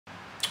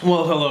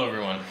Well, hello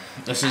everyone.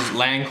 This is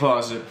Land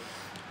Closet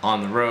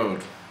on the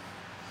road.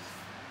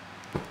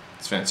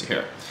 It's fancy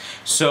here.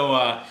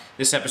 So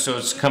this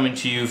episode's coming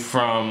to you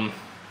from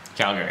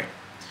Calgary.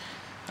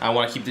 I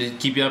want to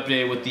keep you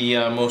updated with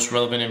the most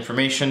relevant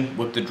information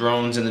with the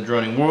drones in the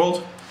droning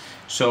world.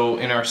 So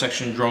in our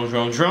section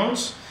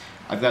drones,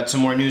 I've got some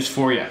more news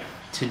for you.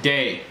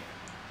 Today,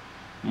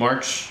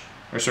 November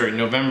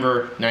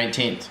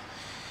 19th,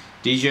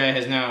 DJI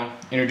has now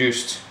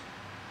introduced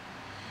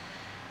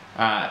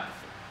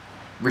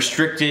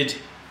restricted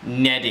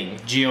netting,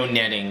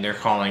 Geo-netting they're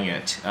calling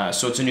it.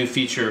 So it's a new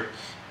feature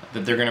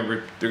that they're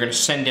gonna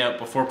send out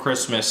before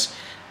Christmas.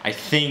 I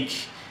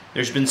think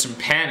there's been some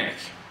panic.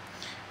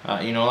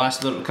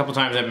 Last couple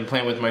times I've been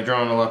playing with my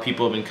drone, a lot of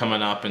people have been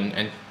coming up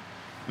and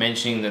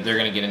mentioning that they're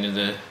gonna get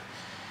into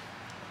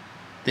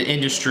the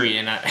industry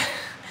and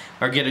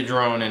or get a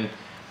drone. And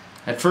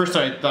at first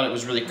I thought it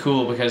was really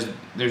cool because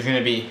there's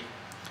gonna be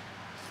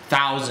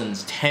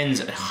thousands, tens,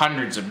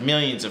 hundreds of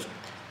millions of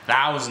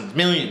thousands,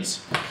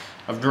 millions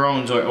of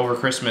drones over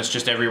Christmas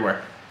just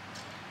everywhere.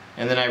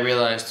 And then I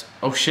realized,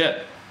 oh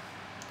shit,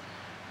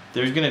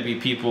 there's gonna be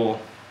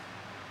people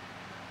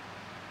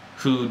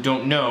who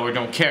don't know or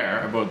don't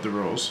care about the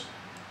rules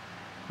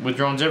with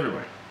drones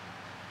everywhere.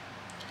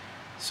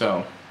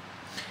 So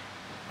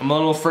I'm a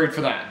little afraid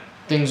for that.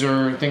 Things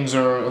are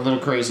a little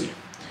crazy.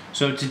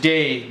 So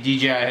today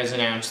DJI has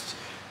announced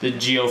the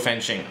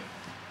Geo-fencing.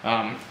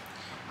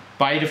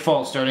 By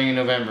default, starting in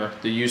November,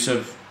 the use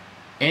of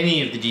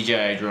any of the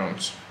DJI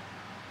drones,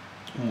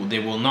 they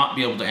will not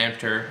be able to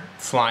enter,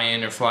 fly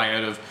in, or fly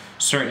out of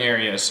certain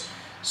areas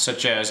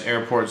such as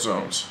airport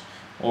zones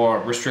or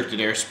restricted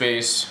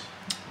airspace.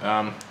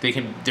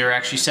 They're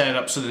actually set it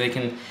up so that they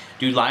can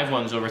do live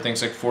ones over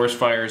things like forest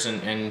fires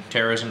and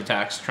terrorism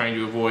attacks, trying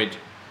to avoid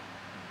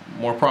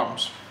more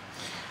problems.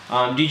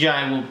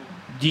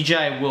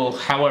 DJI will,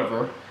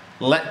 however,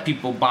 let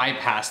people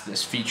bypass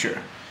this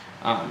feature.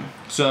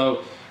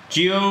 So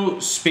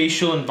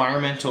Geospatial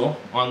Environmental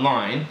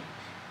Online,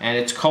 and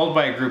it's called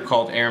by a group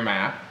called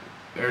AirMap,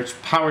 or it's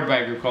powered by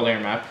a group called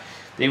AirMap.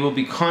 They will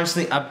be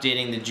constantly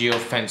updating the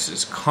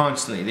geofences,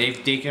 constantly.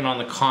 They've taken on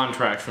the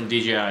contract from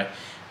DJI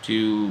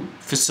to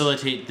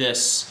facilitate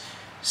this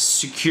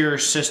secure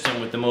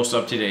system with the most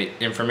up-to-date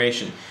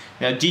information.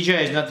 Now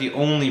DJI is not the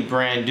only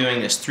brand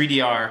doing this.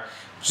 3DR,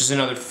 which is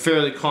another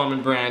fairly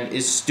common brand,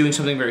 is doing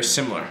something very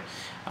similar.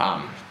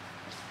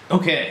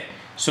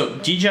 So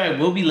DJI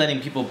will be letting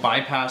people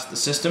bypass the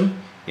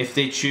system if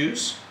they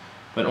choose,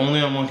 but only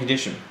on one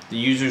condition. The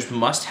users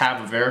must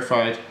have a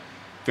verified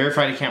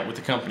account with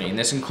the company, and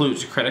this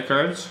includes credit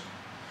cards,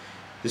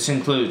 this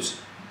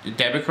includes a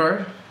debit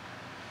card,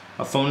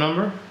 a phone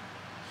number.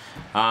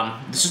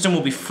 The system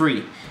will be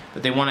free,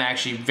 but they want to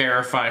actually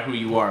verify who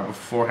you are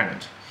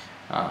beforehand.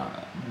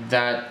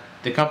 That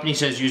the company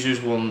says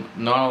users will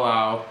not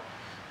allow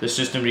the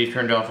system to be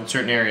turned off in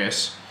certain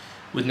areas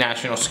with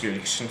national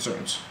security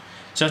concerns,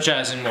 such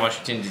as in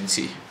Washington,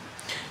 D.C.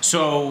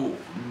 So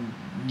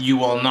you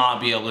will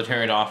not be able to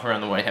turn it off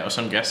around the White House,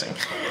 I'm guessing.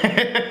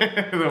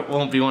 That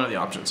won't be one of the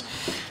options.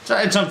 So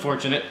it's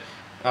unfortunate,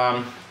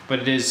 but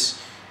it is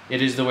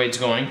the way it's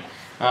going.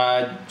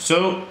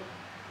 So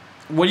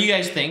what do you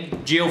guys think?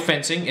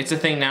 Geofencing, it's a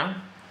thing now.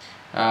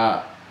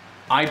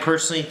 I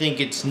personally think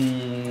it's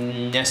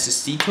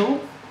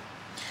necessito.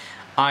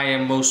 I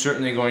am most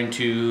certainly going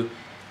to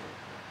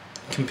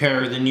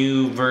compare the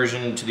new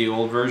version to the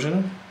old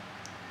version,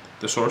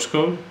 the source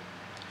code,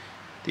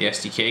 the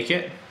SDK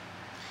kit,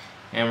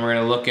 and we're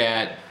going to look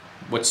at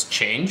what's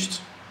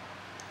changed,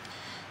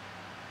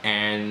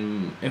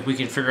 and if we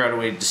can figure out a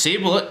way to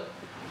disable it,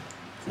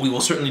 we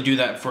will certainly do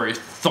that for a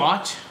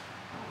thought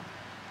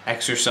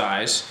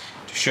exercise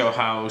to show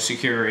how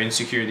secure or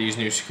insecure these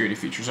new security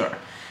features are.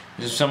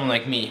 Because if someone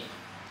like me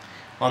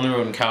on the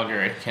road in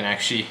Calgary can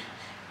actually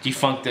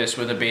debunk this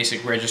with a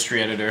basic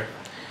registry editor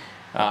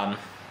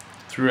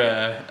through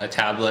a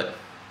tablet,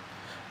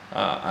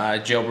 a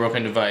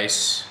jailbroken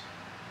device,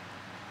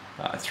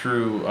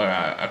 through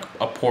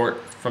a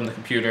port from the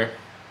computer,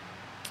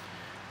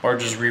 or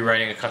just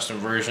rewriting a custom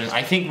version,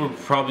 I think we're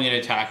probably going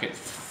to attack it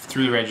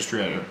through the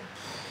registry editor.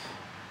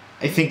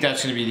 I think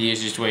that's going to be the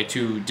easiest way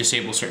to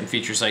disable certain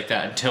features like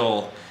that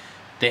until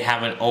they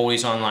have an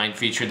always online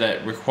feature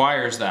that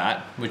requires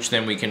that, which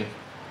then we can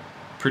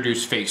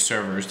produce fake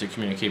servers to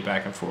communicate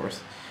back and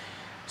forth.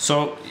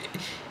 So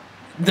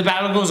the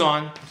battle goes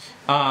on.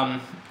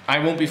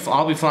 I'll be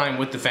flying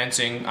with the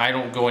fencing. I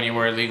don't go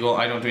anywhere illegal.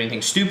 I don't do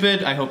anything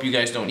stupid. I hope you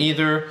guys don't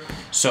either.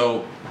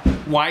 So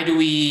why do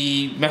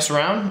we mess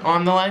around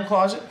on the Land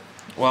Closet?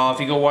 Well, if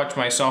you go watch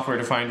my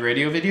software-defined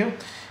radio video,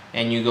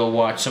 and you go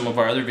watch some of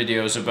our other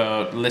videos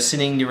about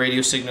listening to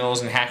radio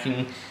signals and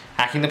hacking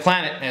the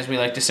planet, as we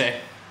like to say,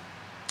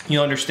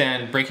 you'll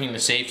understand breaking the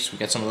safes. We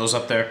got some of those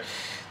up there.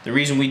 The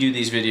reason we do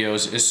these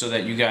videos is so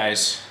that you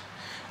guys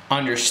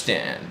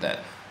understand that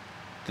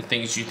the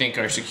things you think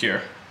are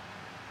secure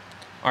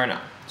are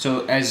not.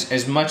 So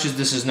as much as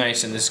this is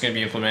nice and this is going to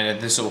be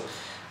implemented, this will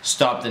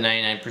stop the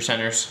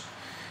 99%ers.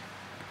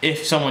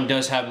 If someone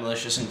does have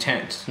malicious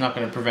intent, it's not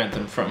going to prevent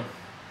them from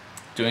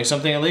doing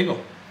something illegal.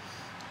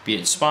 Be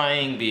it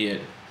spying, be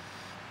it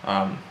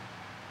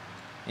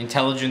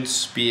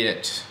intelligence, be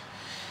it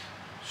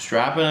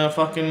strapping a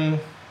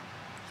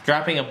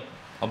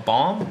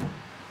bomb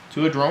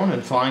to a drone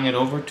and flying it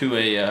over to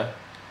a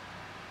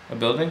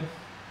building.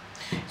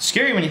 It's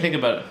scary when you think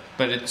about it,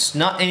 but it's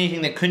not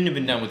anything that couldn't have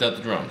been done without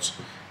the drones.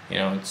 You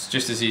know, it's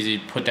just as easy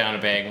to put down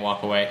a bag and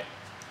walk away.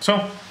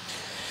 So,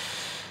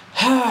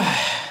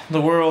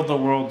 the world in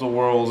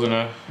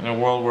a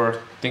world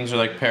where things are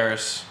like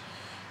Paris,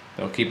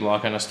 they'll keep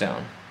locking us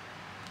down.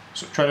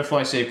 So try to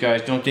fly safe,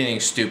 guys. Don't do anything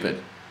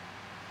stupid.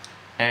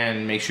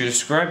 And make sure to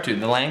subscribe to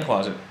The Land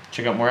Closet.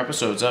 Check out more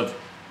episodes of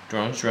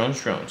Drones.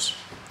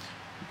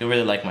 You'll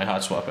really like my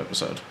hot swap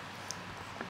episode.